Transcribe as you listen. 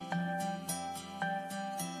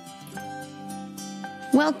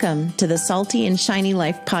Welcome to the Salty and Shiny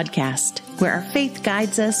Life podcast, where our faith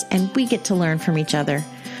guides us and we get to learn from each other.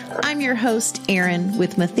 I'm your host, Erin,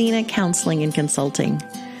 with Mathena Counseling and Consulting.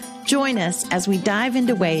 Join us as we dive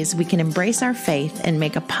into ways we can embrace our faith and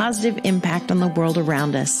make a positive impact on the world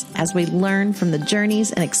around us as we learn from the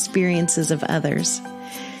journeys and experiences of others.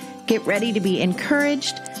 Get ready to be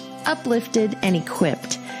encouraged, uplifted, and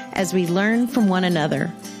equipped as we learn from one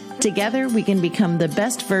another. Together, we can become the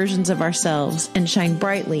best versions of ourselves and shine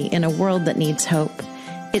brightly in a world that needs hope.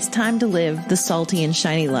 It's time to live the salty and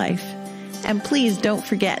shiny life. And please don't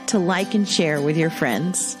forget to like and share with your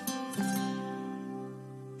friends.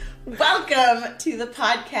 Welcome to the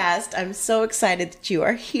podcast. I'm so excited that you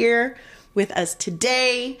are here with us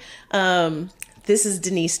today. This is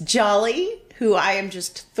Denise Jolly, who I am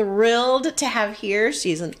just thrilled to have here.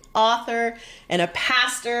 She's an author and a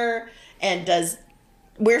pastor and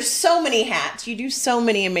wears so many hats. You do so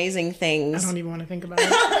many amazing things. I don't even want to think about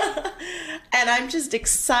it. And I'm just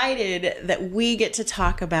excited that we get to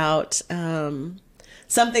talk about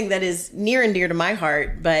something that is near and dear to my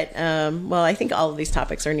heart. But, well, I think all of these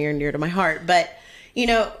topics are near and dear to my heart. But, you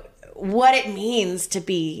know, what it means to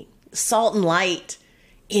be salt and light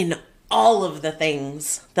in all of the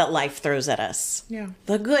things that life throws at us. Yeah.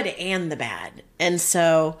 The good and the bad. And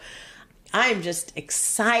so I'm just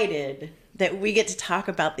excited that we get to talk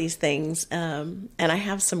about these things. And I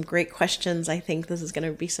have some great questions. I think this is going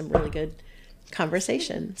to be some really good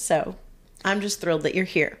conversation. So I'm just thrilled that you're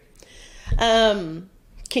here. Can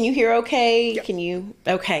you hear okay? Yep. Can you?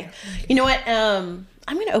 Okay. You know what? I'm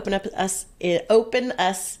going to open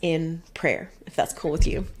us in prayer, if that's cool with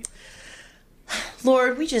you.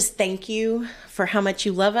 Lord, we just thank you for how much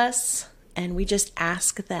you love us. And we just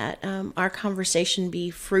ask that our conversation be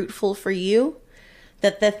fruitful for you.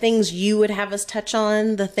 That the things you would have us touch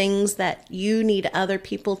on, the things that you need other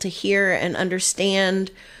people to hear and understand,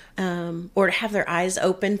 or to have their eyes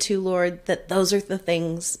open to, Lord, that those are the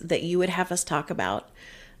things that you would have us talk about.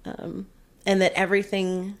 And that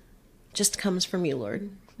everything just comes from you, Lord.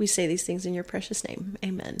 We say these things in your precious name.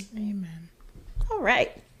 Amen. Amen. All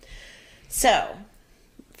right. So,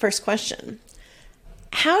 first question.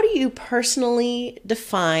 How do you personally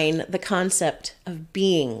define the concept of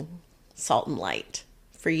being salt and light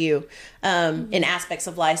for you in aspects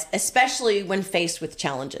of life, especially when faced with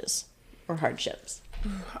challenges or hardships?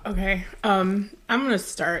 Okay. I'm going to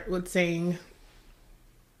start with saying,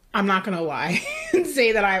 I'm not going to lie and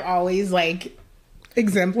say that I always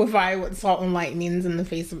exemplify what salt and light means in the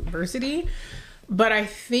face of adversity. But I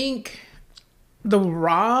think the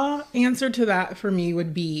raw answer to that for me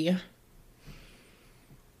would be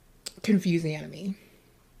confuse the enemy.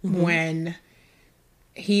 Mm-hmm. When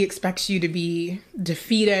he expects you to be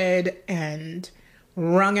defeated and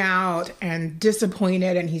wrung out and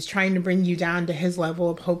disappointed, and he's trying to bring you down to his level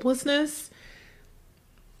of hopelessness.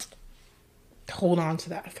 Hold on to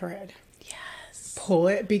that thread. Yes. Pull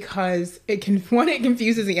it, because it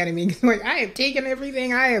confuses the enemy. Like, I have taken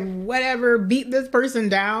everything, I have whatever, beat this person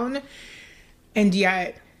down. And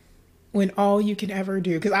yet, when all you can ever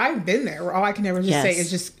do, because I've been there, where all I can ever just say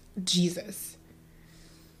is just Jesus.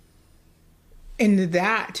 And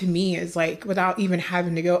that, to me, is like, without even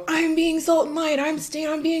having to go, I'm being salt and light,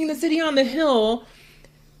 I'm being the city on the hill.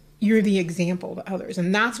 You're the example to others.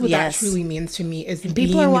 And that's what that truly means to me, is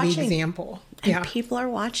being the example. And people are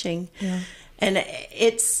watching. Yeah. And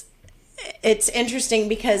it's interesting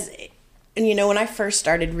because, you know, when I first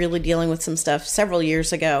started really dealing with some stuff several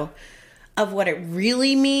years ago, of what it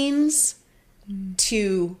really means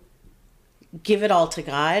to give it all to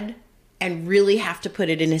God and really have to put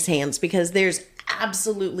it in his hands, because there's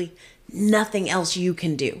absolutely nothing else you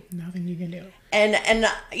can do. Nothing you can do. And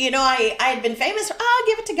you know, I had been famous for,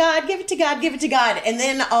 give it to God, give it to God, give it to God. And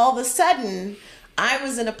then all of a sudden, I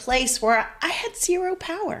was in a place where I had zero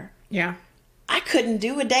power. Yeah. I couldn't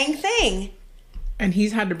do a dang thing. And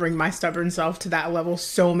he's had to bring my stubborn self to that level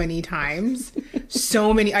so many times.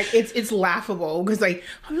 So many. It's laughable, because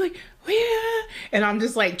I'm like, oh, yeah. And I'm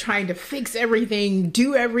just trying to fix everything,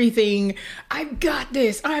 do everything. I've got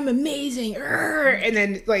this. I'm amazing. And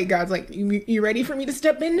then God's like, you ready for me to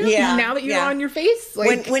step in now? Yeah. Now that you're on your face?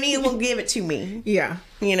 When he will give it to me. Yeah.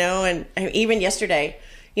 You know, and even yesterday,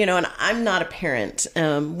 you know, and I'm not a parent.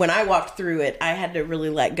 When I walked through it, I had to really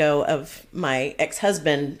let go of my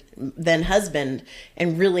ex-husband, then husband,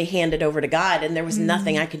 and really hand it over to God. And there was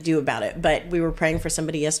nothing I could do about it. But we were praying for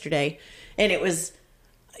somebody yesterday, and it was,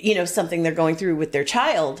 you know, something they're going through with their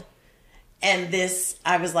child. And this,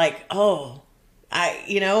 I was like, I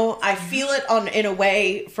feel it in a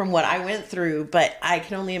way from what I went through, but I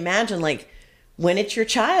can only imagine when it's your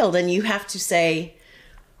child and you have to say,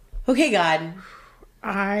 okay, God,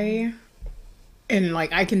 and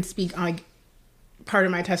like I can speak, like part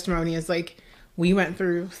of my testimony is like we went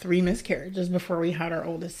through 3 miscarriages before we had our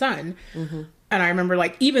oldest son. Mm-hmm. And I remember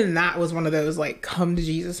like even that was one of those like come to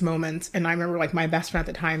Jesus moments. And I remember like my best friend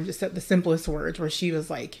at the time just said the simplest words where she was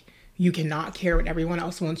like, you cannot care what everyone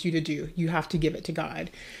else wants you to do. You have to give it to God.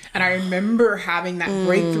 And I remember having that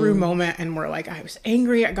breakthrough moment, and we're like, I was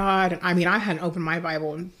angry at God. And I mean, I hadn't opened my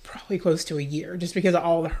Bible in probably close to a year just because of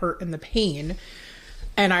all the hurt and the pain.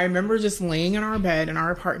 And I remember just laying in our bed in our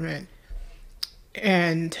apartment,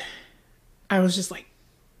 and I was just like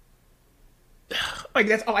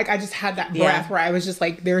that's all, like I just had that breath where I was just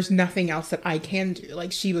like, there's nothing else that I can do.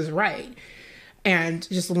 Like she was right. And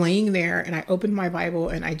just laying there, and I opened my Bible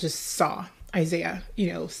and I just saw Isaiah,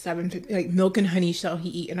 7, like milk and honey shall he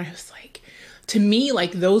eat. And I was like, to me,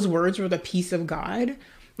 like those words were the peace of God,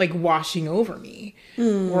 like washing over me.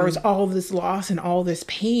 Where it was all this loss and all this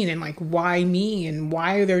pain, and like, why me? And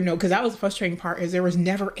why are there no, because that was the frustrating part, is there was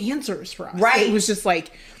never answers for us. Right. It was just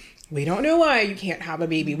like, we don't know why you can't have a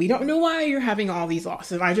baby. We don't know why you're having all these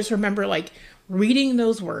losses. And I just remember like reading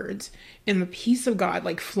those words and the peace of God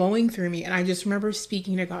like flowing through me. And I just remember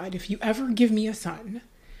speaking to God, if you ever give me a son,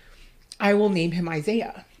 I will name him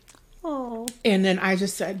Isaiah. Oh. And then I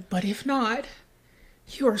just said, but if not,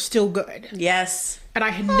 you are still good. Yes. And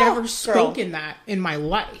I had never spoken that in my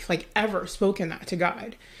life, like ever spoken that to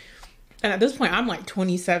God. And at this point, I'm like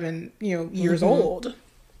 27, years old.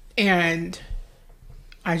 And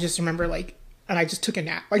I just remember like, and I just took a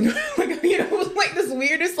nap. Like, it was like this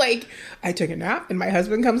weirdest, like, I took a nap and my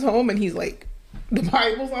husband comes home and he's like, the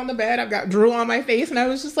Bible's on the bed. I've got drool on my face. And I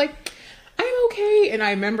was just like, I'm okay. And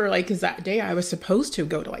I remember like, cause that day I was supposed to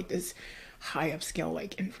go to like this high upscale,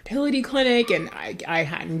 like infertility clinic. And I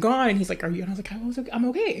hadn't gone, and he's like, are you? And I was like, I'm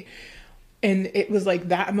okay. And it was like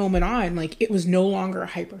that moment on, like it was no longer a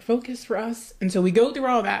hyper focus for us. And so we go through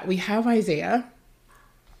all that. We have Isaiah,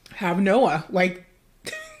 have Noah, like,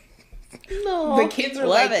 no, the kids are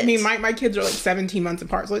like, I mean, my kids are like 17 months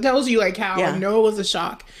apart. So it tells you like how Noah was a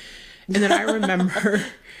shock. And then I remember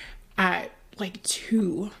at like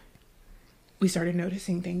 2, we started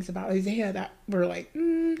noticing things about Isaiah that were like,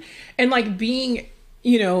 and like being,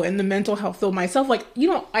 in the mental health field myself, like,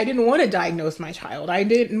 I didn't want to diagnose my child. I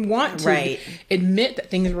didn't want to admit that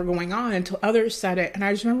things were going on until others said it. And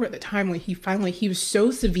I just remember at the time when he was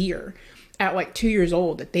so severe at like 2 years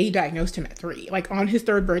old that they diagnosed him at 3. Like on his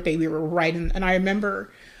 3rd birthday, we were right in, and I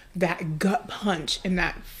remember that gut punch, and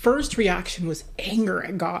that first reaction was anger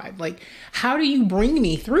at God. Like, how do you bring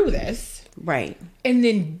me through this? Right. And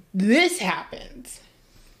then this happens.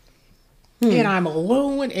 And I'm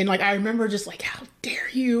alone. And like, I remember just like, how dare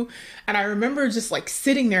you? And I remember just like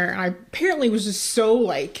sitting there, and I apparently was just so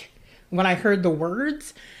like, when I heard the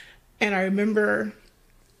words, and I remember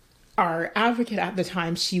our advocate at the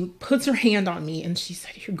time, she puts her hand on me and she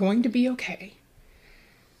said, you're going to be okay,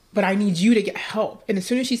 but I need you to get help. And as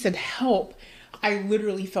soon as she said help, I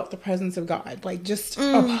literally felt the presence of God, like just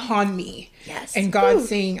upon me. Yes. And God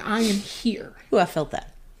saying, I am here. Ooh, I felt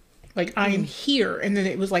that. Like, I am here. And then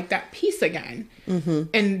it was like that peace again.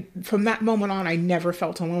 And from that moment on, I never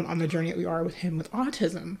felt alone on the journey that we are with him with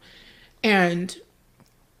autism. And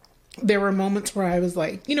there were moments where I was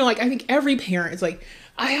like, like I think every parent is like,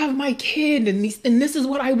 I have my kid and this is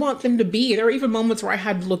what I want them to be. There were even moments where I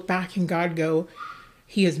had to look back and God go,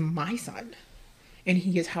 he is my son and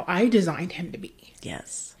he is how I designed him to be.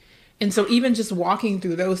 Yes. And so even just walking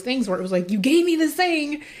through those things where it was like, you gave me this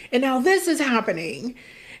thing and now this is happening.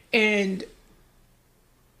 And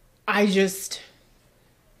God is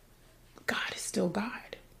still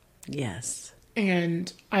God. Yes.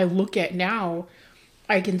 And I look at now,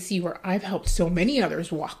 I can see where I've helped so many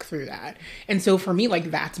others walk through that. And so for me,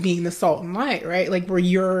 like, that's being the salt and light, right? Like,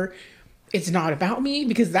 where it's not about me,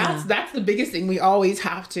 because that's the biggest thing we always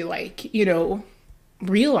have to, like,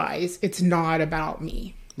 realize it's not about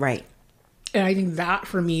me. Right. And I think that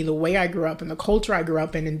for me, the way I grew up and the culture I grew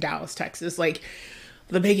up in Dallas, Texas, like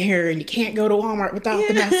the big hair and you can't go to Walmart without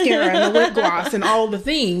the mascara and the lip gloss and all the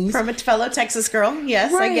things. From a fellow Texas girl.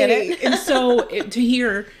 Yes, right. I get it. And so to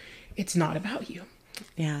hear, it's not about you.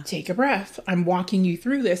 Yeah. Take a breath. I'm walking you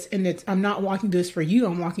through this, and I'm not walking this for you.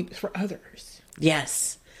 I'm walking this for others.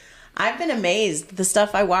 Yes. I've been amazed. The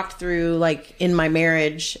stuff I walked through, like in my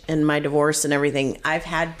marriage and my divorce and everything, I've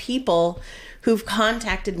had people who've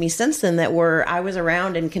contacted me since then I was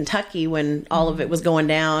around in Kentucky when all of it was going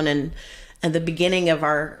down, and the beginning of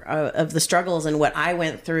of the struggles and what I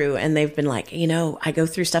went through. And they've been like, I go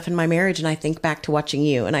through stuff in my marriage and I think back to watching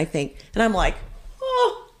you, and I'm like,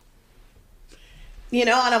 and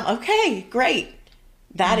I'm okay, great.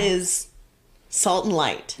 That is Salt and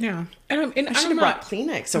light. Yeah. And I should have brought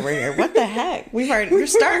Kleenex over here. What the heck? We're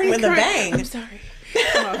starting with a bang. I'm sorry.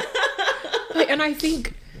 And I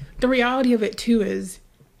think the reality of it too is,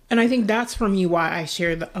 and I think that's for me why I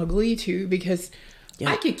share the ugly too, because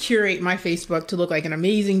I could curate my Facebook to look like an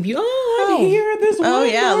amazing view. I'm here. This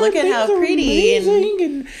look at how pretty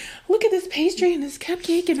and look at this pastry and this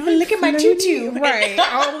cupcake and look at my tutu. Right,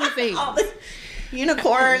 all the things, all the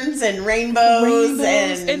unicorns and rainbows,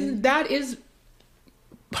 and that is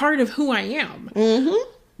part of who I am.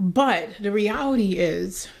 Mm-hmm. But the reality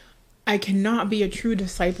is, I cannot be a true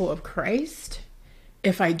disciple of Christ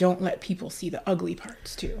if I don't let people see the ugly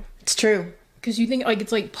parts too. It's true. Because you think, like,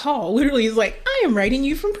 it's like Paul literally is like, I am writing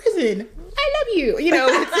you from prison. I love you. You know,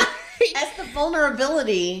 as the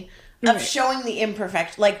vulnerability of showing the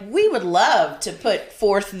imperfect. Like, we would love to put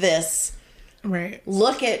forth this. Right.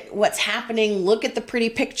 Look at what's happening. Look at the pretty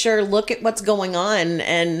picture. Look at what's going on.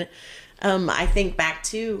 And I think back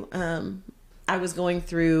to, I was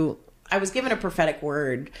given a prophetic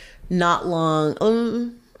word not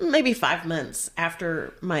long, maybe 5 months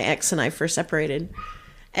after my ex and I first separated.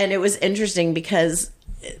 And it was interesting because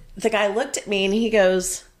the guy looked at me and he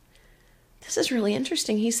goes, this is really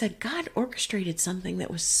interesting. He said, God orchestrated something that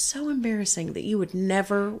was so embarrassing that you would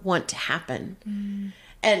never want to happen. Mm.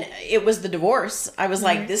 And it was the divorce. I was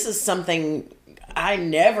like, this is something I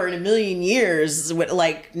never in a million years would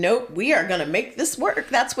like, nope, we are going to make this work.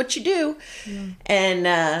 That's what you do.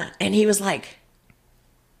 Yeah. And he was like,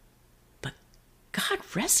 but God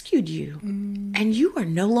rescued you and you are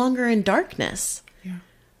no longer in darkness. Yeah.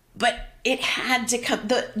 But it had to come,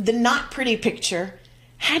 the not pretty picture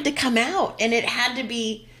had to come out, and it had to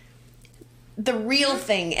be the real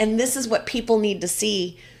thing. And this is what people need to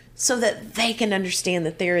see so that they can understand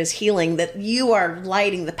that there is healing, that you are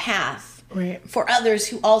lighting the path for others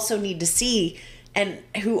who also need to see, and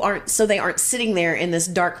who aren't, so they aren't sitting there in this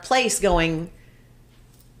dark place going,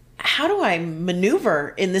 how do I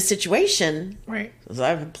maneuver in this situation? Right. Because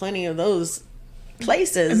I've had plenty of those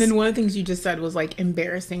places. And then one of the things you just said was like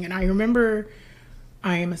embarrassing. And I remember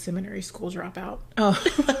I am a seminary school dropout.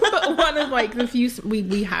 But one of like the few,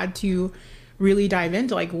 we had to really dive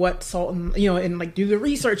into like what salt and, you know, and like do the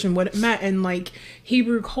research and what it meant and like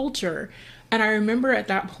Hebrew culture. And I remember at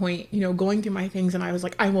that point, you know, going through my things and I was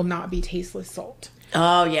like, I will not be tasteless salt.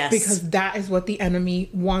 Oh, yes. Because that is what the enemy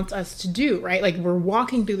wants us to do, right? Like we're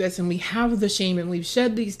walking through this and we have the shame and we've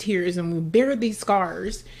shed these tears and we've bared these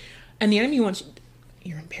scars. And the enemy wants,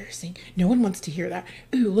 you're embarrassing. No one wants to hear that.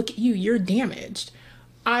 Ooh, look at you. You're damaged.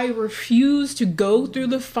 I refuse to go through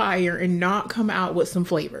the fire and not come out with some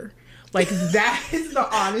flavor. Like that is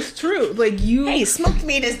the honest truth. Like hey, smoked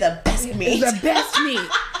meat is the best meat. It's the best meat.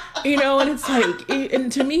 You know, and it's like,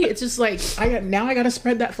 and to me, it's just like, I got to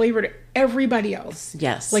spread that flavor to everybody else.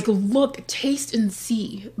 Yes. Like, look, taste and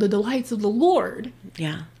see the delights of the Lord.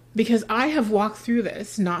 Yeah. Because I have walked through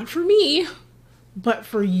this, not for me, but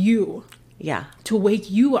for you. Yeah. To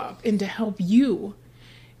wake you up and to help you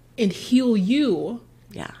and heal you.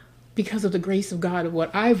 Yeah. Because of the grace of God of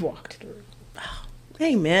what I've walked through. Oh,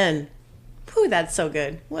 amen. Whew, that's so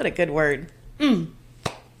good. What a good word.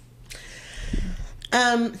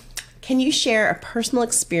 Can you share a personal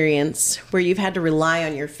experience where you've had to rely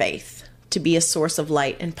on your faith to be a source of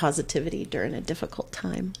light and positivity during a difficult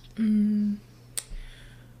time?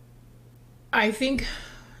 I think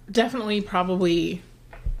definitely probably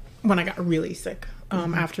when I got really sick,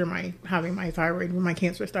 after having my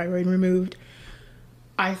cancerous thyroid removed.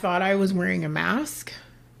 I thought I was wearing a mask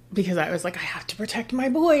because I was like, I have to protect my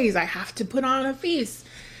boys. I have to put on a face.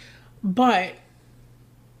 But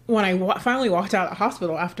when I finally walked out of the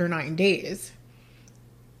hospital after 9 days,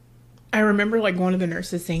 I remember like one of the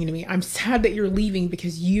nurses saying to me, I'm sad that you're leaving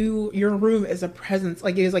because your room is a presence,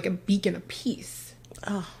 like it is like a beacon of peace.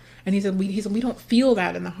 Oh. And he said, we don't feel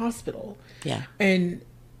that in the hospital. Yeah. And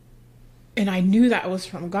I knew that was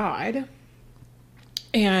from God.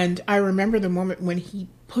 And I remember the moment when he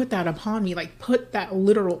put that upon me, like put that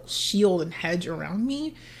literal shield and hedge around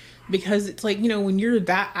me, because it's like, you know, when you're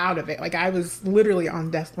that out of it, like I was literally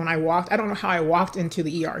on death when I walked. I don't know how I walked into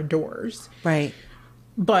the ER doors. Right.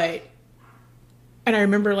 And I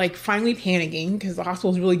remember like finally panicking because the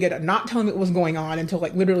hospital was really good at not telling me what was going on until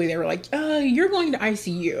like literally they were like, you're going to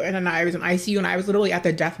ICU. And then I was in ICU and I was literally at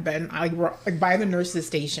the deathbed. I like by the nurse's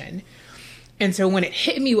station. And so when it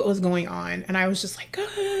hit me what was going on, and I was just like,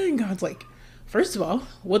 and God's like, first of all,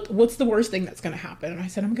 what's the worst thing that's going to happen? And I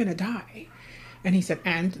said, I'm going to die. And he said,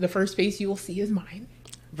 and the first face you will see is mine.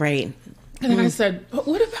 Right. And then I said, but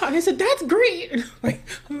what about, and I said, that's great. Like,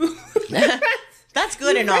 that's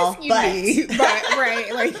good and all, but.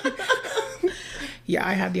 Right. Like, Yeah,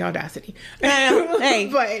 I had the audacity. Hey,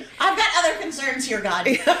 but I've got other concerns here, God.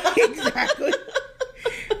 exactly.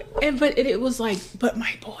 But it was like, but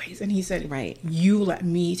my boys. And he said, right, you let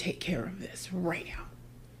me take care of this right now.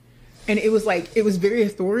 And it was like, it was very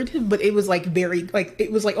authoritative, but it was like very, like,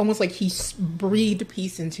 it was like almost like he breathed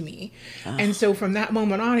peace into me. Oh. And so from that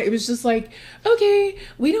moment on, it was just like, okay,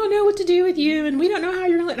 we don't know what to do with you, and we don't know how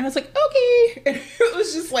you're gonna. And I was like, okay. And it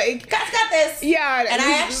was just like, God's got this. Yeah. And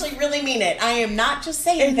I actually really mean it. I am not just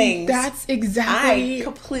saying things. That's exactly. I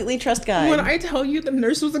completely trust God. When I tell you, the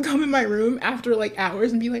nurse was to come in my room after like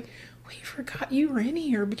hours and be like, we forgot you were in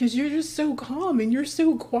here because you're just so calm and you're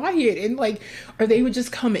so quiet. And like, or they would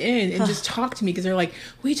just come in and just talk to me because they're like,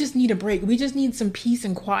 we just need a break. We just need some peace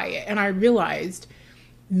and quiet. And I realized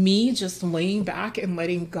me just laying back and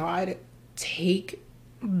letting God take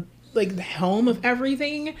like the helm of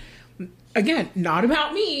everything. Again, not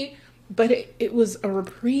about me, but it was a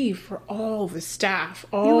reprieve for all the staff,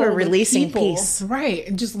 all you were releasing people, peace. Right.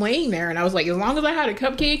 And just laying there. And I was like, as long as I had a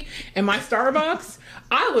cupcake and my Starbucks,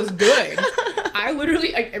 I was good. I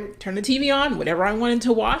literally, I turned the TV on, whatever I wanted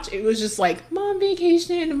to watch. It was just like, mom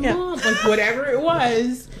vacation, mom, like whatever it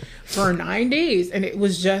was for 9 days. And it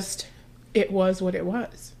was just, it was what it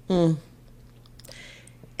was. In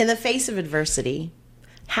the face of adversity,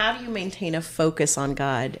 how do you maintain a focus on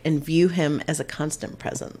God and view him as a constant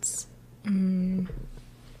presence?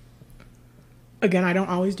 Again, I don't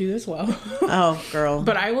always do this well. Oh, girl.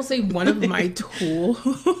 But I will say one of my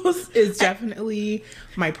tools is definitely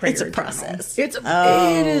my prayer It's a journal. process. It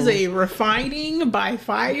is a refining by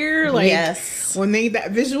fire. Like, yes. When they,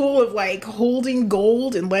 that visual of like holding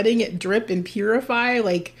gold and letting it drip and purify,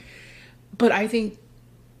 like, but I think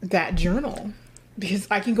that journal, because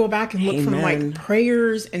I can go back and look from like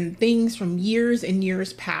prayers and things from years and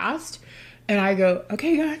years past. And I go,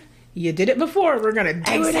 okay, God, you did it before. We're going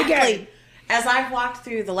to do it again. As I've walked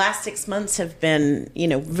through, the last 6 months have been,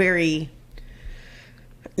 very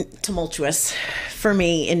tumultuous for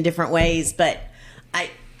me in different ways. But I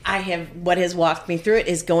have, what has walked me through it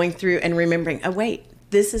is going through and remembering, oh, wait,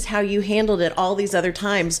 this is how you handled it all these other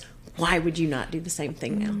times. Why would you not do the same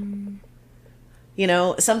thing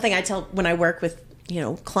now? Something I tell when I work with,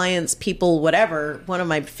 clients, people, whatever, one of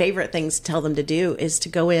my favorite things to tell them to do is to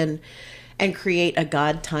go in and create a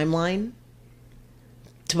God timeline.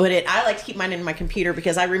 To put it, I like to keep mine in my computer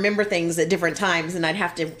because I remember things at different times and I'd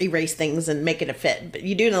have to erase things and make it a fit. But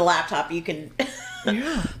you do it in a laptop, you can.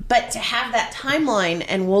 Yeah. But to have that timeline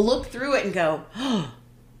and we'll look through it and go, oh,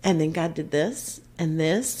 and then God did this and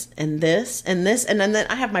this and this and this. And then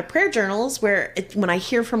I have my prayer journals where when I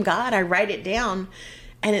hear from God, I write it down.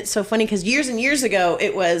 And it's so funny because years and years ago,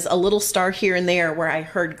 it was a little star here and there where I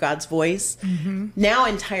heard God's voice. Mm-hmm. Now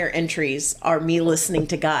entire entries are me listening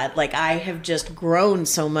to God. Like I have just grown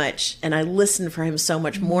so much and I listen for him so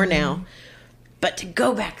much more now. But to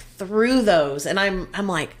go back through those and I'm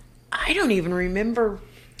like, I don't even remember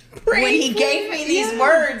when he gave me these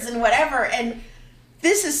words and whatever. And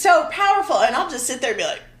this is so powerful. And I'll just sit there and be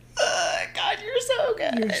like, God, you're so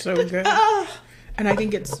good. You're so good. And I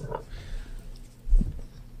think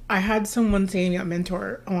I had someone saying, a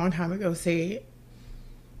mentor a long time ago, say,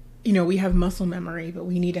 we have muscle memory, but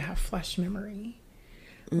we need to have flesh memory.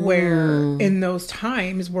 Where in those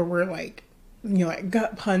times where we're like, like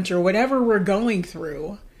gut punch or whatever we're going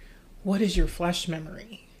through, what is your flesh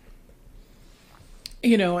memory?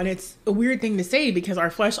 And it's a weird thing to say because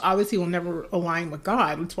our flesh obviously will never align with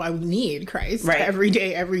God. That's why we need Christ every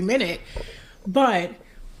day, every minute. But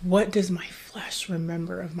what does my flesh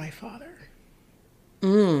remember of my Father?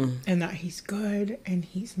 And that he's good and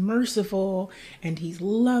he's merciful and he's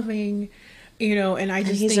loving, and I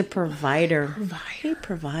just he's think a provider. He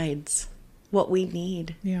provides what we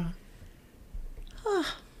need. Yeah.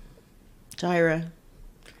 Jireh,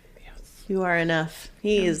 yes. You are enough.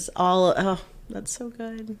 He is all, that's so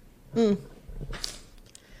good.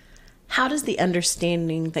 How does the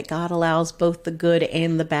understanding that God allows both the good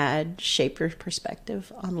and the bad shape your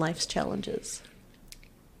perspective on life's challenges?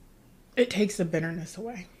 It takes the bitterness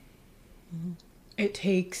away. Mm-hmm. It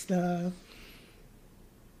takes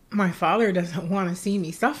my Father doesn't want to see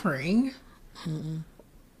me suffering. Mm-hmm.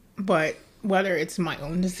 But whether it's my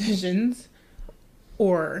own decisions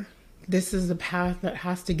or this is the path that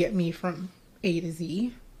has to get me from A to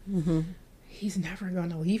Z, he's never going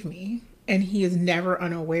to leave me. And he is never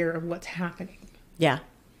unaware of what's happening. Yeah.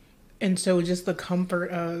 And so just the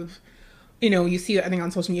comfort of, you see, I think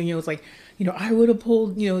on social media, it's like, I would have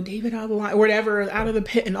pulled, David out of the line or whatever, out of the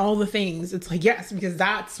pit and all the things. It's like, yes, because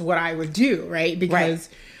that's what I would do, right? Because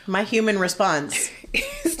my human response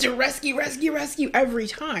is to rescue every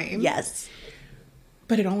time. Yes.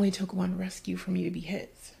 But it only took one rescue for me to be his.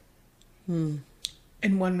 And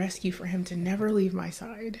one rescue for him to never leave my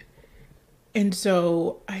side. And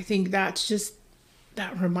so I think that's just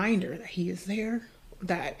that reminder that he is there,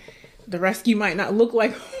 that the rescue might not look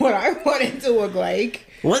like what I want it to look like.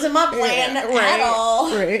 Wasn't my plan at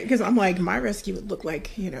all. Right. Because I'm like, my rescue would look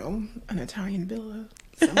like, you know, an Italian villa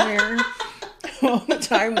somewhere all the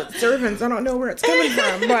time with servants. I don't know where it's coming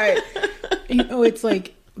from. But, you know, it's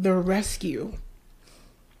like the rescue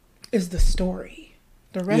is the story.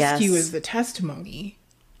 The rescue is the testimony.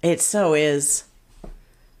 It so is.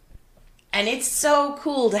 And it's so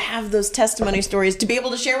cool to have those testimony stories to be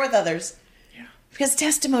able to share with others. Yeah. Because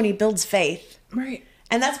testimony builds faith. Right.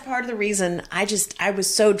 And that's part of the reason I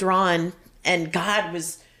was so drawn, and God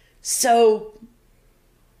was so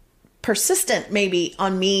persistent maybe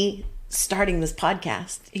on me starting this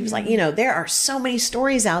podcast. He was like, you know, there are so many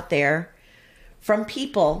stories out there from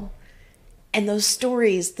people, and those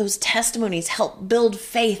stories, those testimonies help build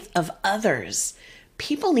faith of others.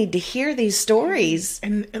 People need to hear these stories.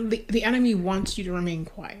 And the enemy wants you to remain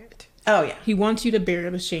quiet. Oh, yeah. He wants you to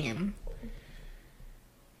bear the shame.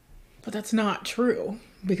 But that's not true,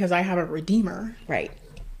 because I have a redeemer. Right.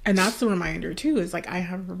 And that's the reminder too, is like, I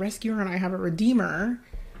have a rescuer and I have a redeemer,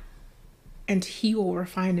 and he will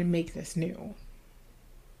refine and make this new.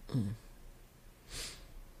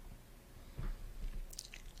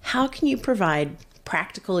 How can you provide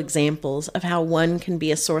practical examples of how one can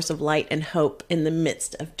be a source of light and hope in the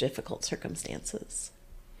midst of difficult circumstances?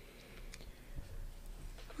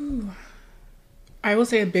 I will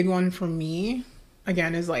say a big one for me,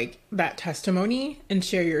 again, is like that testimony and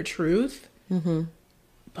share your truth.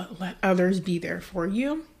 But let others be there for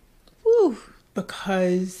you. Woo.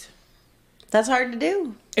 Because that's hard to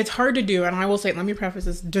do. It's hard to do. And I will say, let me preface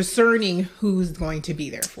this, discerning who's going to be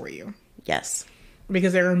there for you. Yes.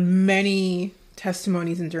 Because there are many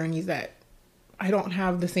testimonies and journeys that I don't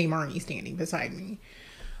have the same army standing beside me.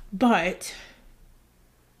 But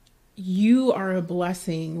you are a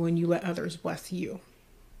blessing when you let others bless you.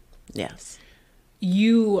 Yes.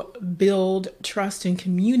 You build trust and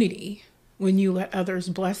community when you let others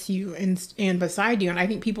bless you and stand beside you. And I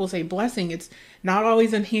think people say blessing, it's not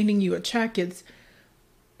always in handing you a check. It's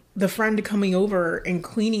the friend coming over and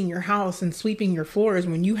cleaning your house and sweeping your floors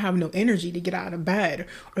when you have no energy to get out of bed,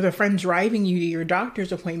 or the friend driving you to your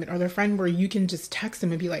doctor's appointment, or the friend where you can just text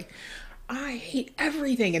them and be like, I hate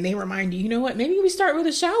everything. And they remind you, you know what? Maybe we start with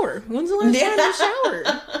a shower. When's the last time you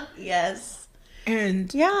showered? Yes. And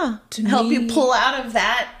to help you pull out of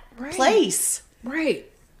that place.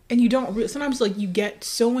 Right. And you don't, sometimes like you get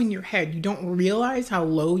so in your head, you don't realize how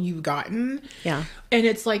low you've gotten. Yeah. And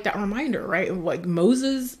it's like that reminder, right? Like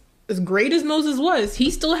Moses, as great as Moses was,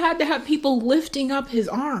 he still had to have people lifting up his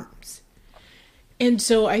arms. And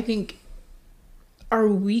so I think our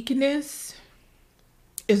weakness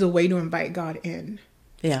is a way to invite God in.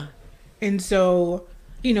 Yeah. And so,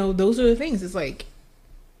 you know, those are the things. It's like,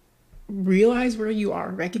 realize where you are,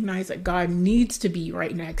 recognize that God needs to be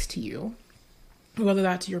right next to you. Whether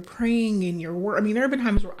that's you're praying in your work. I mean, there have been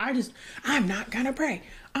times where I'm not going to pray.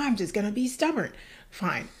 I'm just going to be stubborn.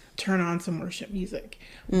 Fine. Turn on some worship music.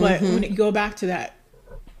 But when you go back to that,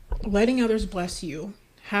 letting others bless you,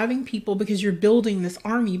 having people, because you're building this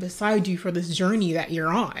army beside you for this journey that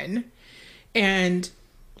you're on, and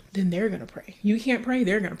then they're going to pray. You can't pray.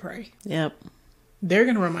 They're going to pray. Yep. They're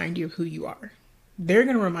going to remind you of who you are. They're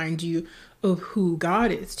going to remind you of who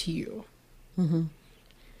God is to you.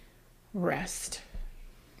 Rest.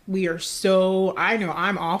 We are so, I know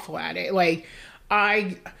I'm awful at it. Like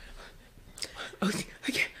I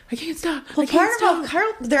can't stop. Well, part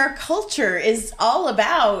of their culture is all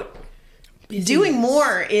about doing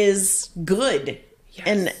more is good.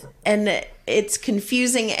 Yes. And it's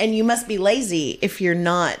confusing, and you must be lazy if you're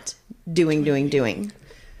not doing.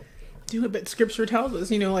 Do it, but scripture tells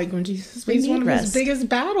us, you know, like when Jesus faced one of his biggest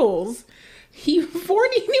battles, he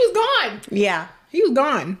was gone. Yeah. He was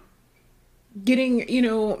gone. Getting, you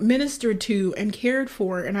know, ministered to and cared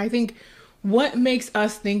for. And I think what makes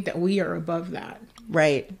us think that we are above that?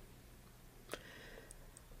 Right.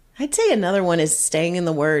 I'd say another one is staying in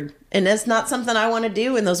the Word. And that's not something I want to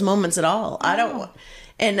do in those moments at all. I don't.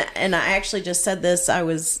 And I actually just said this. I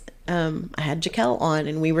had Jaquel on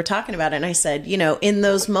and we were talking about it. And I said, you know, in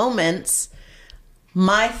those moments,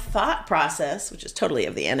 my thought process, which is totally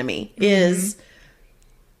of the enemy, is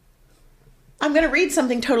I'm going to read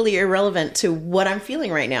something totally irrelevant to what I'm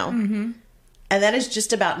feeling right now. And that is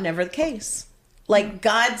just about never the case. Like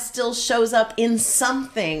God still shows up in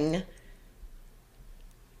something.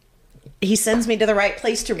 He sends me to the right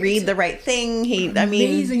place to read the right thing.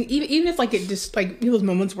 Amazing. Even if like it just like those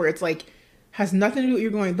moments where it's like has nothing to do with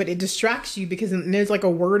you're going, but it distracts you because there's like a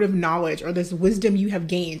word of knowledge or this wisdom you have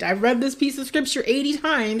gained. I've read this piece of scripture 80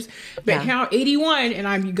 times, but now 81, and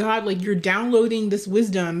I'm, God, like, you're downloading this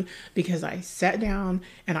wisdom because I sat down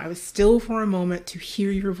and I was still for a moment to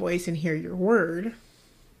hear your voice and hear your word.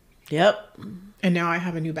 Yep. And now I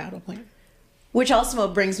have a new battle plan. Which also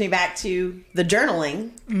brings me back to the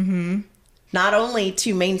journaling. Mm-hmm. Not only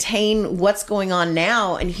to maintain what's going on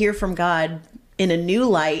now and hear from God in a new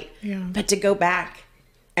light, but to go back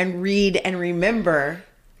and read and remember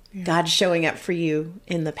God showing up for you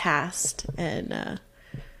in the past. And,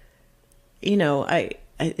 you know,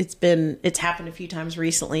 it's happened a few times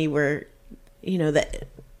recently where, you know, that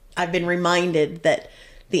I've been reminded that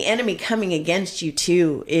the enemy coming against you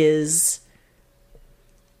too is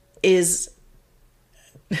this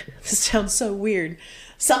sounds so weird,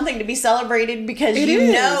 something to be celebrated, because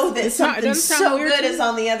know that something so good is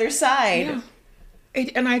on the other side. Yeah.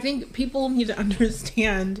 And I think people need to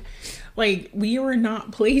understand, like, we were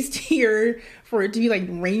not placed here for it to be like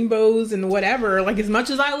rainbows and whatever. Like, as much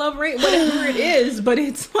as I love whatever it is, but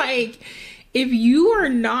it's like, if you are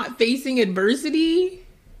not facing adversity,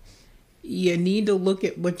 you need to look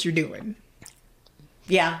at what you're doing.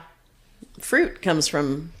 Yeah. Fruit comes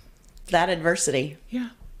from that adversity.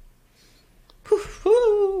 Yeah.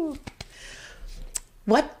 Woo-hoo.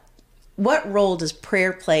 What role does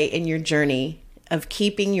prayer play in your journey of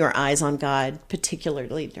keeping your eyes on God,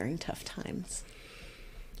 particularly during tough times?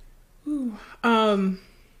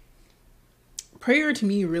 Prayer to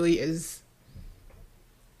me really is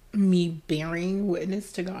me bearing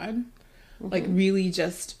witness to God. Mm-hmm. Like, really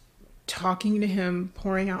just talking to him,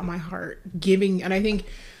 pouring out my heart, giving. And I think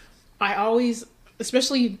I always,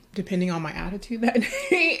 especially depending on my attitude that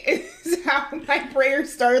day, is how my prayer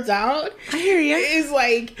starts out. I hear you. It's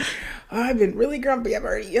like, I've been really grumpy. I've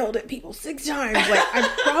already yelled at people 6 times. Like,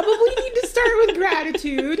 I probably need to start with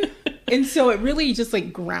gratitude. And so it really just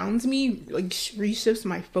like grounds me, like reshifts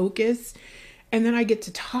my focus. And then I get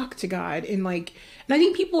to talk to God and I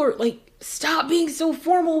think people are like, stop being so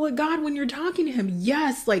formal with God when you're talking to him.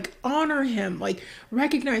 Yes. Like, honor him, like,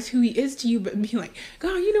 recognize who he is to you, but be like,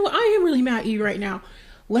 God, you know what? I am really mad at you right now.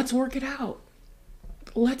 Let's work it out.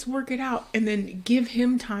 Let's work it out. And then give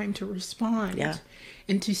him time to respond. Yeah.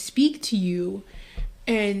 And to speak to you.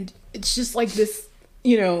 And it's just like this,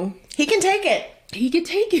 you know. He can take it. He can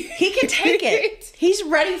take it. He can take it. He's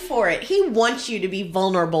ready for it. He wants you to be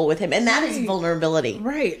vulnerable with him. And that is vulnerability.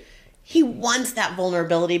 Right. He wants that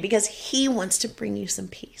vulnerability because he wants to bring you some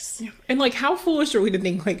peace. Yeah. And like, how foolish are we to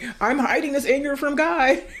think like, I'm hiding this anger from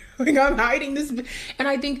God. Like, I'm hiding this. And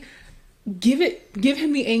I think give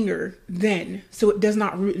him the anger then, so it does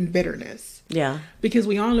not root in bitterness. Yeah. Because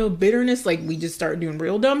we all know bitterness, like, we just start doing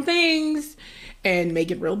real dumb things and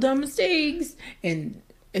making real dumb mistakes and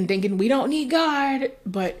thinking we don't need God.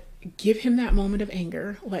 But give him that moment of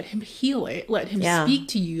anger. Let him heal it. Let him speak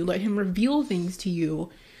to you. Let him reveal things to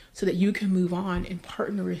you so that you can move on and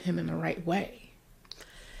partner with him in the right way.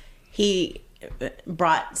 He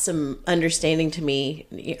brought some understanding to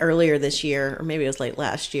me earlier this year, or maybe it was late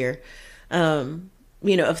last year,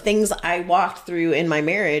 you know, of things I walked through in my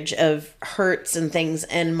marriage, of hurts and things,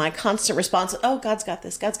 and my constant response, oh, God's got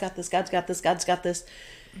this, God's got this, God's got this, God's got this.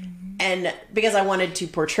 Mm-hmm. And because I wanted to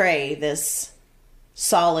portray this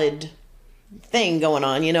solid thing going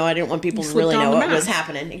on, you know, I didn't want people to really know what was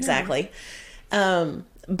happening. Exactly. Yeah.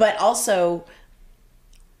 But also,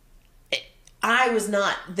 I was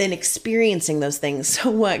not then experiencing those things.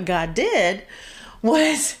 So what God did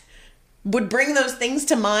would bring those things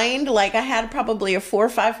to mind. Like, I had probably a 4 or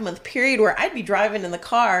 5 month period where I'd be driving in the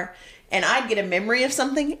car and I'd get a memory of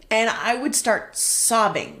something and I would start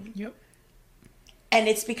sobbing. Yep. And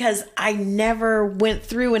it's because I never went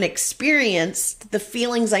through and experienced the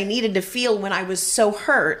feelings I needed to feel when I was so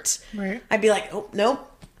hurt. Right. I'd be like, oh, nope.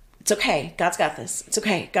 It's okay. God's got this. It's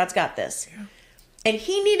okay. God's got this. Yeah. And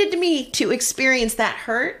he needed me to experience that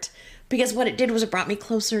hurt, because what it did was it brought me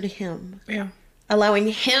closer to him. Yeah. Allowing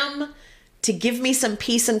him to give me some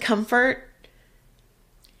peace and comfort,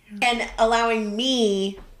 and allowing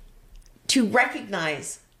me to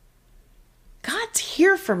recognize God's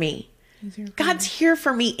here for me. God's here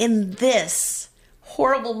for me in this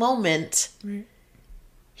horrible moment. Right.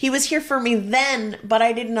 He was here for me then, but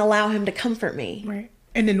I didn't allow him to comfort me. Right.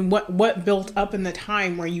 And then what built up in the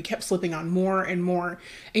time where you kept slipping on more and more.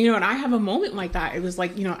 And, you know, and I have a moment like that. It was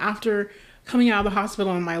like, you know, after coming out of the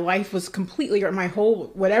hospital and my life was completely, or my whole,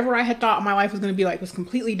 whatever I had thought my life was going to be like was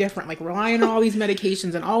completely different. Like, relying on all these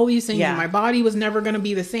medications and all these things. Yeah. And my body was never going to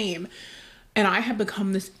be the same. And I had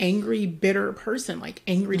become this angry, bitter person, like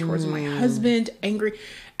angry towards my husband, angry.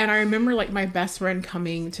 And I remember like my best friend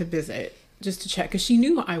coming to visit just to check, because she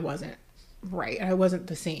knew I wasn't right. I wasn't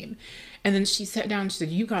the same. And then she sat down and she said,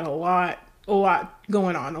 you got a lot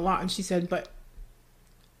going on, a lot. And she said, but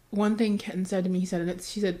one thing Ken said to me, she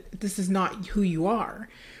said, this is not who you are.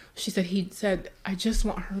 She said, he said, I just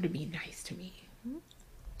want her to be nice to me.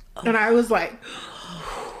 Oh. And I was like,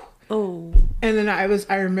 oh. And then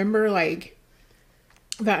I remember like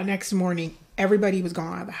that next morning, everybody was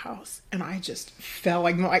gone out of the house. And I just fell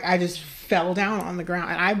I just fell down on the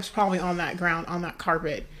ground. And I was probably on that ground, on that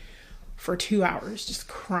carpet for 2 hours, just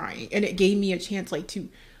crying. And it gave me a chance like to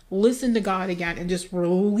listen to God again and just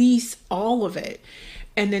release all of it.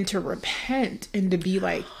 And then to repent and to be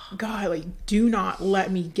like, God, like, do not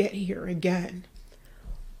let me get here again.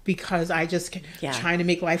 Because I just trying to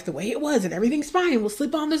make life the way it was and everything's fine. We'll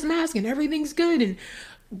slip on this mask and everything's good. And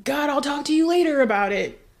God, I'll talk to you later about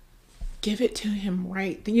it. Give it to him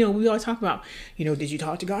right. You know, we always talk about, you know, did you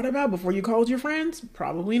talk to God about before you called your friends?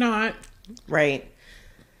 Probably not. Right.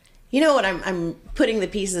 You know what? I'm putting the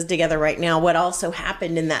pieces together right now. What also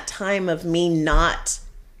happened in that time of me not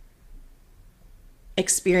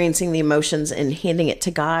experiencing the emotions and handing it to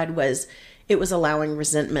God was it was allowing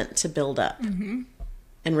resentment to build up. Mm-hmm.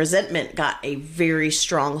 And resentment got a very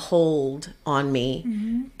strong hold on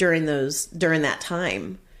me during that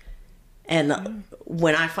time. And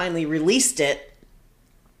when I finally released it,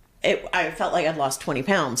 I felt like I'd lost 20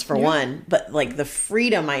 pounds for one, but like the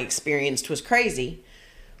freedom I experienced was crazy.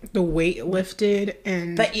 The weight lifted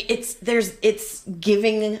but it's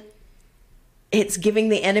giving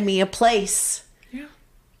the enemy a place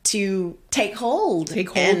to take hold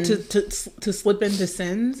to slip into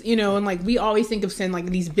sins, you know. And like we always think of sin like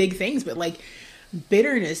these big things, but like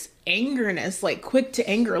bitterness, angerness, like quick to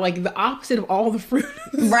anger, like the opposite of all the fruit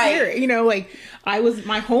of the Spirit, you know. Like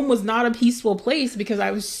my home was not a peaceful place because I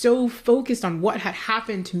was so focused on what had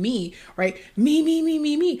happened to me, right?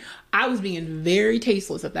 Me. I was being very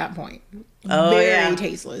tasteless at that point. Very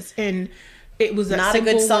tasteless. And it was not a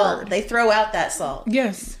good salt. Word. They throw out that salt.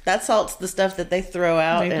 Yes. That salt's the stuff that they throw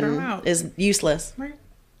out is useless. Right.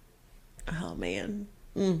 Oh, man.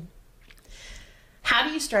 How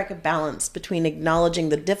do you strike a balance between acknowledging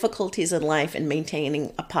the difficulties in life and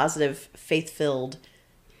maintaining a positive, faith-filled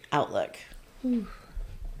outlook?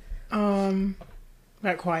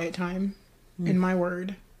 That quiet time in my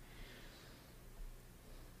word.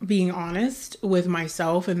 Being honest with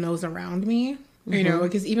myself and those around me. You know,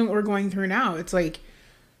 because even what we're going through now, it's like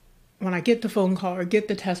when I get the phone call or get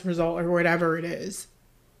the test result or whatever it is,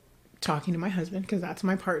 talking to my husband, because that's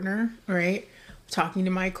my partner, right? Talking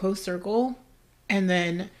to my close circle. And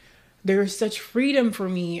then there's such freedom for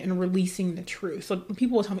me in releasing the truth. So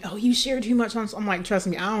people will tell me, oh, you share too much on. I'm like, trust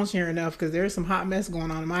me, I don't share enough because there's some hot mess going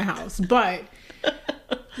on in my house. But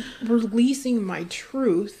releasing my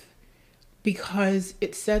truth because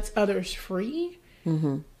it sets others free.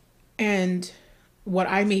 And what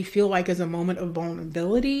I may feel like is a moment of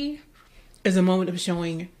vulnerability is a moment of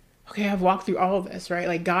showing, okay, I've walked through all of this, right?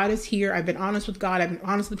 Like God is here. I've been honest with God. I've been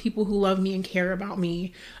honest with the people who love me and care about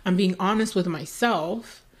me. I'm being honest with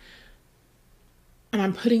myself. And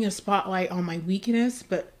I'm putting a spotlight on my weakness,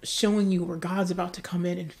 but showing you where God's about to come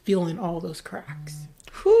in and fill in all those cracks.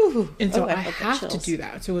 Whew. And so I have to do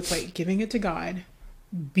that. So it's like giving it to God,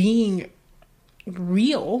 being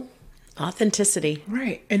real. Authenticity.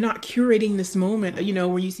 Right. And not curating this moment, you know,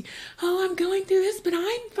 where you see, oh, I'm going through this, but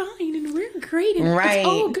I'm fine and we're great. And it's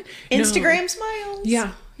all good. Instagram smiles.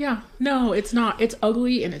 Yeah. Yeah. No, it's not. It's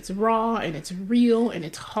ugly and it's raw and it's real and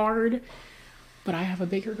it's hard. But I have a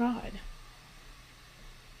bigger God.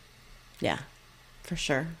 Yeah, for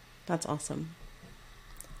sure. That's awesome.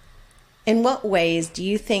 In what ways do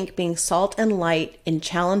you think being salt and light in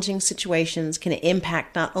challenging situations can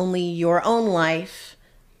impact not only your own life,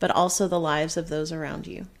 but also the lives of those around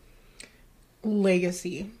you?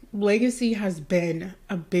 Legacy. Legacy has been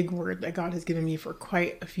a big word that God has given me for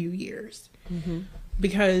quite a few years.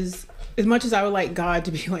 Because as much as I would like God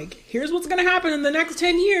to be like, here's what's going to happen in the next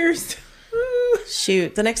 10 years.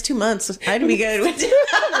 Shoot, the next 2 months, I'd be good with it.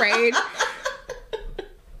 Right?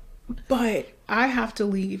 But I have to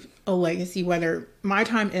leave a legacy, whether my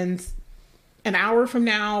time ends an hour from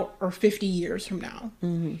now or 50 years from now.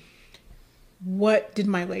 What did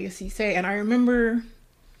my legacy say? And I remember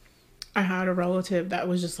I had a relative that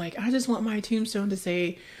was just like, I just want my tombstone to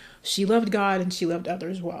say she loved God and she loved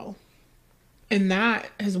others well. And that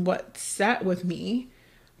is what sat with me,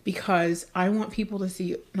 because I want people to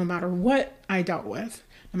see, no matter what I dealt with,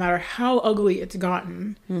 no matter how ugly it's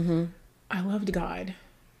gotten, I loved God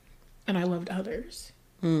and I loved others.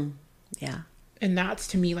 Yeah. And that's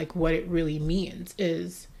to me like what it really means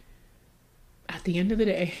is, at the end of the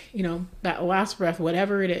day, you know, that last breath,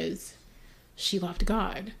 whatever it is, she loved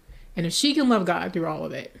God. And if she can love God through all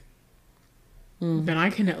of it, then I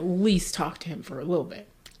can at least talk to him for a little bit.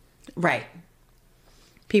 Right.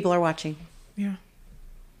 People are watching. Yeah.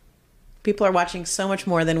 People are watching so much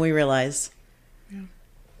more than we realize.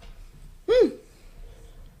 Yeah.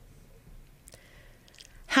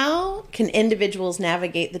 How can individuals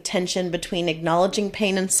navigate the tension between acknowledging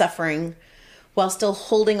pain and suffering while still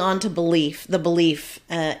holding on to the belief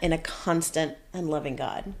in a constant and loving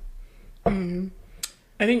God? I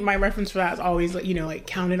think my reference for that is always, like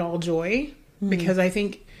count it all joy, because I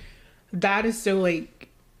think that is so like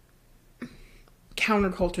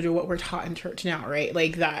counterculture to what we're taught in church now, right?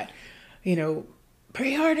 Like that,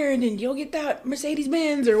 pray harder and then you'll get that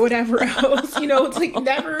Mercedes-Benz or whatever else, it's like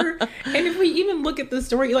never. And if we even look at the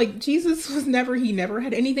story, like Jesus he never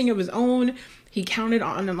had anything of his own. He counted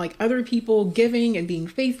on like other people giving and being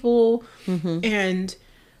faithful. And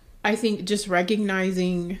I think just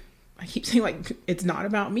recognizing, I keep saying like, it's not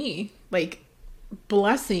about me, like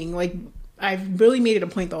blessing, like I've really made it a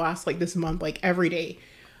point the last, like this month, like every day,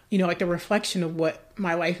 like the reflection of what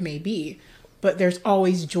my life may be, but there's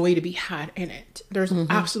always joy to be had in it. There's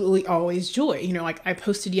absolutely always joy. Like I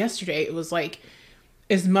posted yesterday, it was like,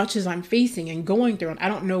 as much as I'm facing and going through, and I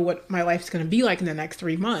don't know what my life's going to be like in the next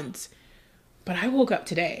 3 months, but I woke up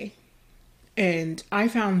today and I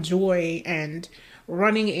found joy and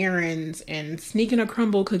running errands and sneaking a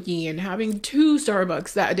crumble cookie and having 2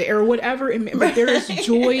 Starbucks that day or whatever. But there is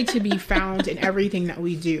joy to be found in everything that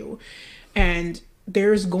we do. And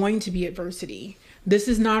there's going to be adversity. This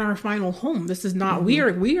is not our final home. This is not, we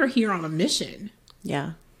are here on a mission.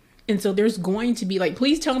 Yeah. And so there's going to be like,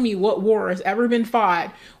 please tell me what war has ever been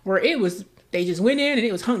fought where it was, they just went in and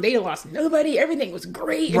it was hung. They lost nobody. Everything was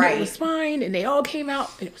great. And it was fine. And they all came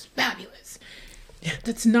out and it was fabulous.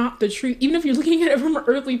 That's not the truth. Even if you're looking at it from an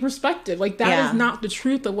earthly perspective, like that is not the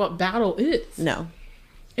truth of what battle is. No.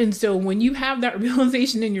 And so when you have that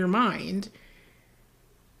realization in your mind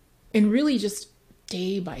and really just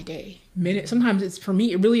day by day, minute, sometimes it's, for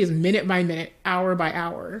me, it really is minute by minute, hour by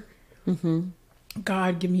hour.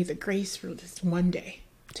 God, give me the grace for this one day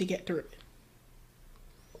to get through it.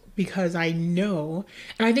 Because I know,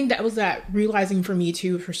 and I think that was that realizing for me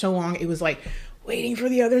too, for so long, it was like waiting for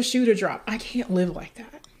the other shoe to drop. I can't live like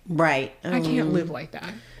that. Right. I can't live like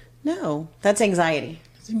that. No, that's anxiety.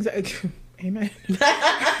 Amen.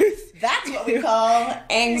 That's what we call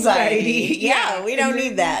anxiety. Yeah, we don't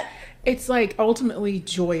need that. It's like ultimately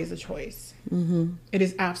joy is a choice. It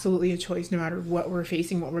is absolutely a choice no matter what we're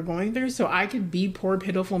facing, what we're going through. So I could be poor,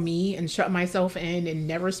 pitiful me and shut myself in and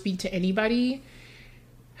never speak to anybody.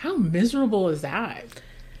 How miserable is that?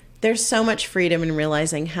 There's so much freedom in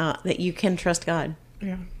realizing that you can trust God.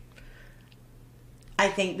 Yeah. I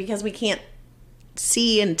think because we can't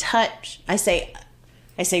see and touch. I say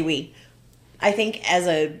we. I think as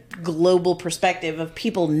a global perspective of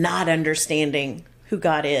people not understanding who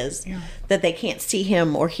God is, that they can't see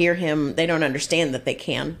him or hear him. They don't understand that they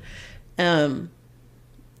can.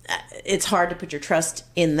 It's hard to put your trust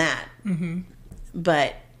in that.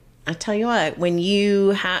 But I tell you what, when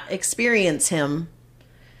you experience him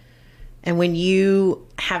and when you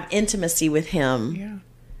have intimacy with him,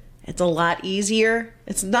 it's a lot easier.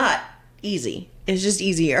 It's not easy. It's just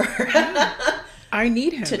easier. I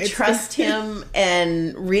need him. To trust him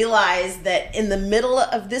and realize that in the middle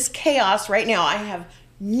of this chaos right now, I have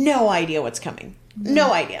no idea what's coming.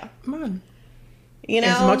 No idea. Come on.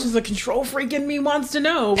 As much as the control freak in me wants to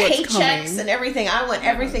know what's paychecks coming. And everything. I want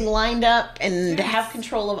everything lined up and to have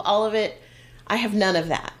control of all of it. I have none of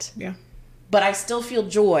that. Yeah. But I still feel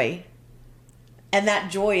joy. And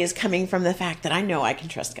that joy is coming from the fact that I know I can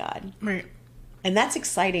trust God. Right. And that's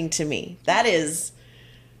exciting to me. That is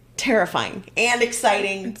terrifying and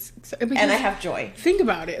exciting. And I have joy. Think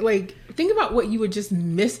about it. Like, think about what you would just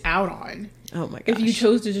miss out on. Oh my gosh. If you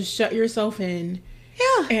chose to just shut yourself in.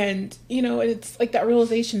 Yeah. And, it's like that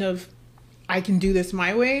realization of, I can do this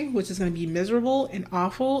my way, which is going to be miserable and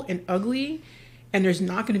awful and ugly. And there's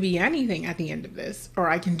not going to be anything at the end of this. Or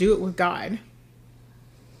I can do it with God.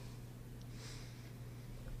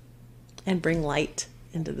 And bring light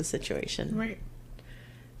into the situation. Right.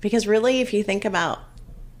 Because really, if you think about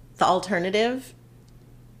the alternative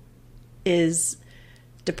is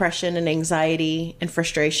depression and anxiety and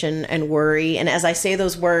frustration and worry. And as I say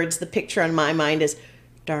those words, the picture on my mind is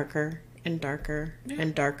darker and darker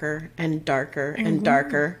and darker and darker and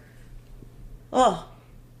darker. Oh.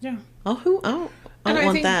 Yeah. I don't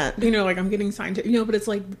want that. Like I'm getting scientific, but it's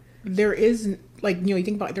like there is, like, you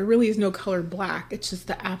think about it, there really is no color black. It's just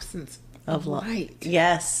the absence of light.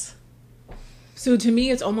 Yes. So to me,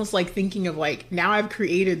 it's almost like thinking of like, now I've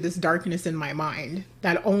created this darkness in my mind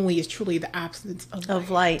that only is truly the absence of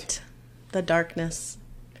light. The darkness.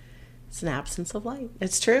 It's an absence of light.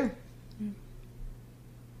 It's true.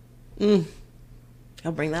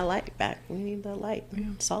 I'll bring that light back. We need that light. Yeah.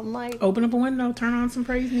 Salt and light. Open up a window, turn on some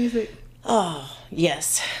praise music. Oh,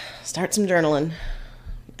 yes. Start some journaling.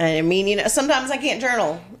 I mean, you know, sometimes I can't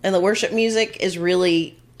journal, and the worship music is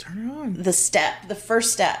really turn it on. The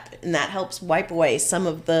first step, and that helps wipe away some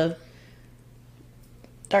of the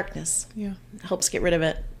darkness. Yeah. Helps get rid of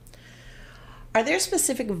it. Are there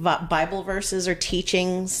specific Bible verses or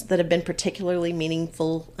teachings that have been particularly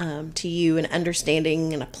meaningful to you in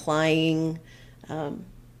understanding and applying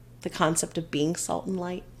the concept of being salt and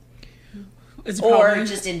light? Or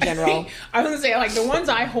just in general? I was going to say, like, the ones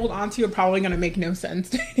I hold on to are probably going to make no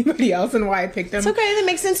sense to anybody else and why I picked them. It's okay. That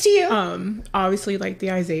makes sense to you. Obviously, like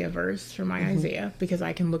the Isaiah verse from my Isaiah, because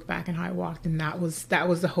I can look back and how I walked, and that was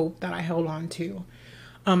the hope that I held on to.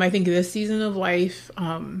 I think this season of life,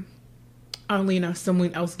 oddly enough,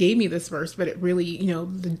 someone else gave me this verse, but it really, you know,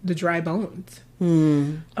 the dry bones.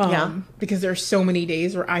 Because there's so many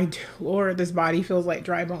days where Lord, this body feels like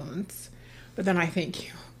dry bones. But then I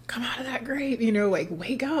think, come out of that grave, you know, like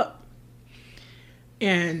wake up.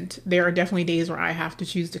 And there are definitely days where I have to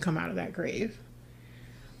choose to come out of that grave.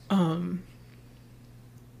 But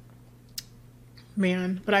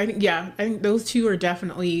I think those two are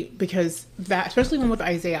definitely, because that, especially one with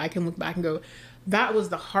Isaiah, I can look back and go, that was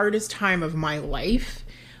the hardest time of my life.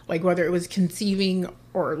 Like whether it was conceiving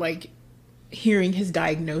or like hearing his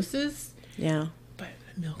diagnosis. Yeah. But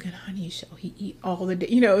milk and honey shall he eat all the day,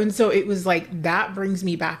 you know? And so it was like, that brings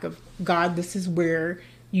me back of, God, this is where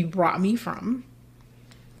you brought me from,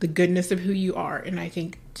 the goodness of who you are. And I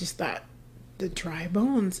think just that, the dry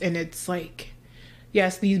bones, and it's like,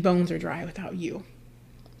 yes, these bones are dry without you,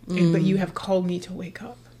 but you have called me to wake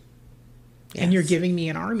up. Yes. And you're giving me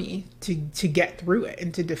an army to get through it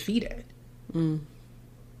and to defeat it.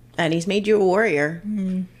 And he's made you a warrior.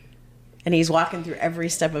 And he's walking through every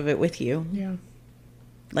step of it with you. Yeah.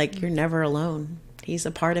 Like you're never alone. He's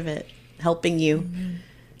a part of it, helping you,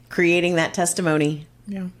 creating that testimony.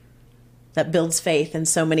 Yeah. That builds faith in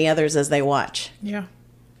so many others as they watch. Yeah.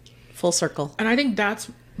 Full circle. And I think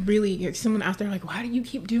that's really, like, someone out there like, why do you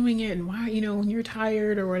keep doing it? And why, you know, when you're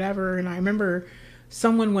tired or whatever. And I remember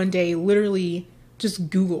someone one day literally just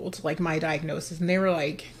Googled like my diagnosis, and they were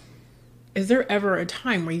like, is there ever a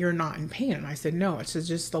time where you're not in pain? And I said, no, it's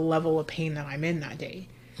just the level of pain that I'm in that day.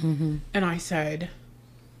 And I said,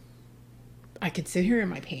 I could sit here in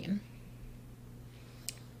my pain,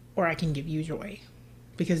 or I can give you joy,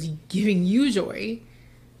 because giving you joy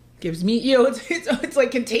gives me, you know, it's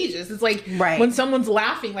like contagious. It's like when someone's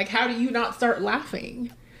laughing, like, how do you not start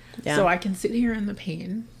laughing? Yeah. So I can sit here in the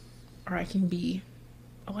pain, or I can be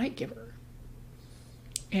a light giver.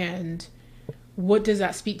 And what does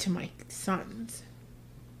that speak to my sons?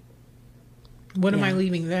 What am I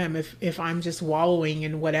leaving them if I'm just wallowing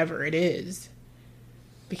in whatever it is?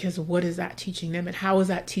 Because what is that teaching them? And how is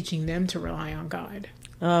that teaching them to rely on God?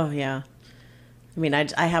 Oh, yeah. I mean,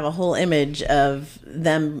 I have a whole image of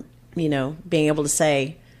them, you know, being able to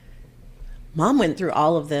say, Mom went through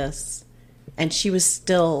all of this, and she was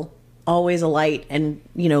still always a light and,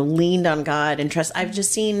 you know, leaned on God and trust. I've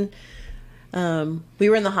just seen, we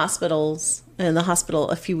were in the hospital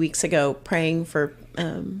a few weeks ago praying for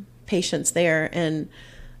patients there, and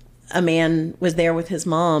a man was there with his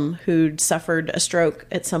mom who'd suffered a stroke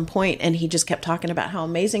at some point, and he just kept talking about how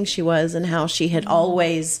amazing she was and how she had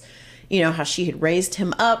always, you know, how she had raised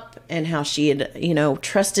him up and how she had, you know,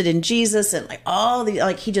 trusted in Jesus, and like all the,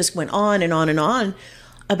 like he just went on and on and on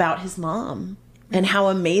about his mom and how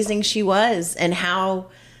amazing she was, and how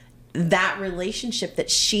that relationship that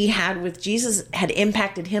she had with Jesus had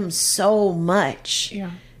impacted him so much.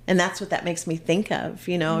 Yeah. And that's what that makes me think of,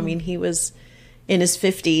 you know. I mean, he was in his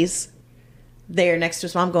 50s there next to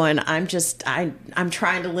his mom going, I'm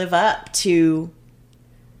trying to live up to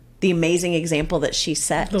the amazing example that she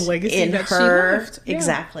set, the legacy in that her, she left.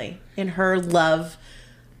 Exactly, in her love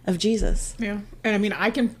of Jesus. Yeah. And I mean, I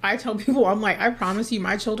tell people, I'm like, I promise you,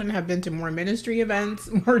 my children have been to more ministry events,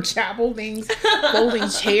 more chapel things, folding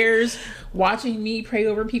chairs, watching me pray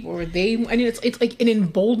over people where it's like, it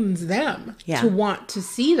emboldens them to want to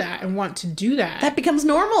see that and want to do that. That becomes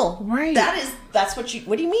normal. Right.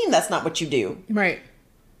 What do you mean that's not what you do? Right.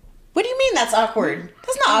 What do you mean that's awkward?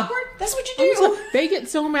 That's not awkward. That's what you do. They get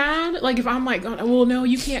so mad. Like if I'm like, well, no,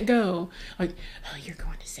 you can't go. Like, oh, you're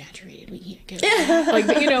going to saturated. We can't go.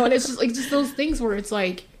 Like, you know, and it's just those things where it's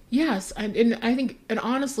like, yes. And I think, and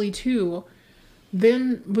honestly too,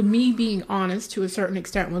 then with me being honest to a certain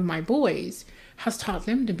extent with my boys, has taught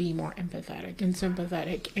them to be more empathetic and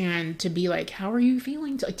sympathetic, and to be like, how are you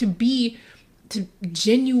feeling? To be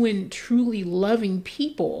genuine, truly loving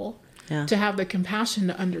people, to have the compassion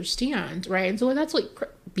to understand, right? And so that's like,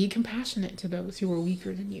 be compassionate to those who are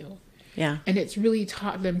weaker than you. Yeah. And it's really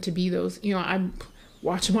taught them to be those, I'm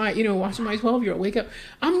watching my 12-year-old wake up.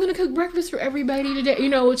 I'm going to cook breakfast for everybody today.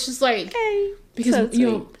 It's just like, hey, because,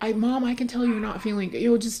 Mom, I can tell you're not feeling,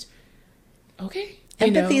 just, okay.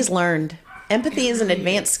 Empathy is learned. Empathy is an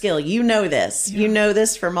advanced skill. You know this. You know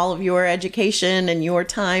this from all of your education and your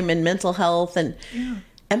time and mental health, and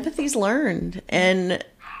empathy's learned. And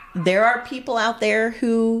there are people out there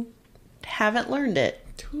who haven't learned it.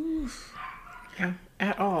 Yeah,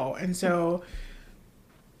 at all. And so,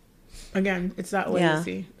 again, it's that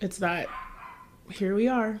legacy. It's that, here we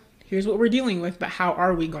are. Here's what we're dealing with, but how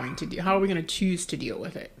are we going to choose to deal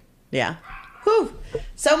with it? Yeah. Whew.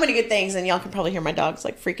 So many good things. And y'all can probably hear my dogs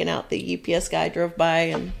like freaking out. The UPS guy drove by,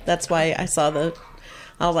 and that's why I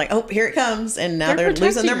was like, oh, here it comes. And now they're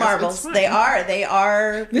losing their marbles. They are.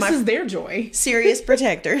 This is their joy. Serious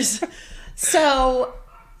protectors. So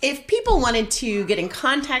if people wanted to get in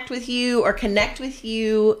contact with you or connect with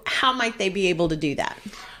you, how might they be able to do that?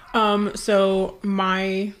 So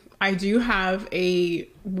I do have a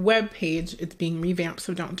web page. It's being revamped,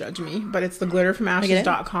 so don't judge me, but it's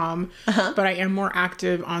theglitterfromashes.com. But I am more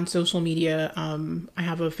active on social media. I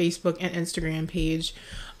have a Facebook and Instagram page.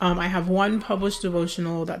 I have one published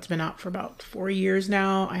devotional that's been out for about 4 years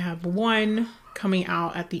now. I have one coming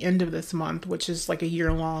out at the end of this month, which is like a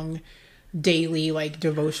year-long daily like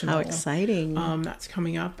devotional. How exciting. That's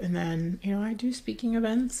coming up. And then, I do speaking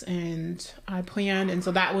events, and I plan. And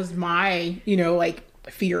so that was my,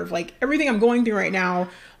 fear of like everything I'm going through right now,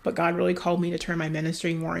 but God really called me to turn my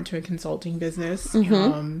ministry more into a consulting business,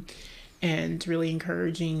 and really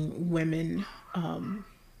encouraging women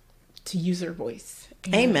to use their voice.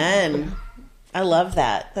 Amen. I love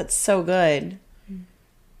that. That's so good.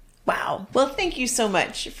 Wow. Well, thank you so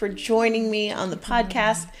much for joining me on the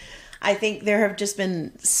podcast. I think there have just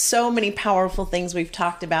been so many powerful things we've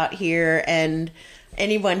talked about here, and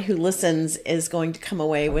anyone who listens is going to come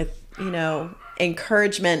away with,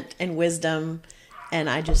 encouragement and wisdom. And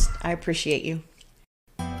I appreciate you.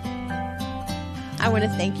 I want to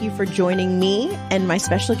thank you for joining me and my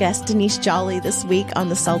special guest, Denise Jolly, this week on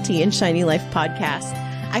the Salty and Shiny Life podcast.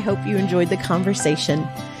 I hope you enjoyed the conversation.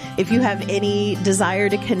 If you have any desire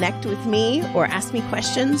to connect with me or ask me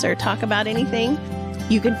questions or talk about anything,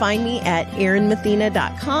 you can find me at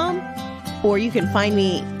erinmathina.com, or you can find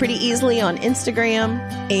me pretty easily on Instagram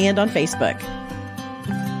and on Facebook.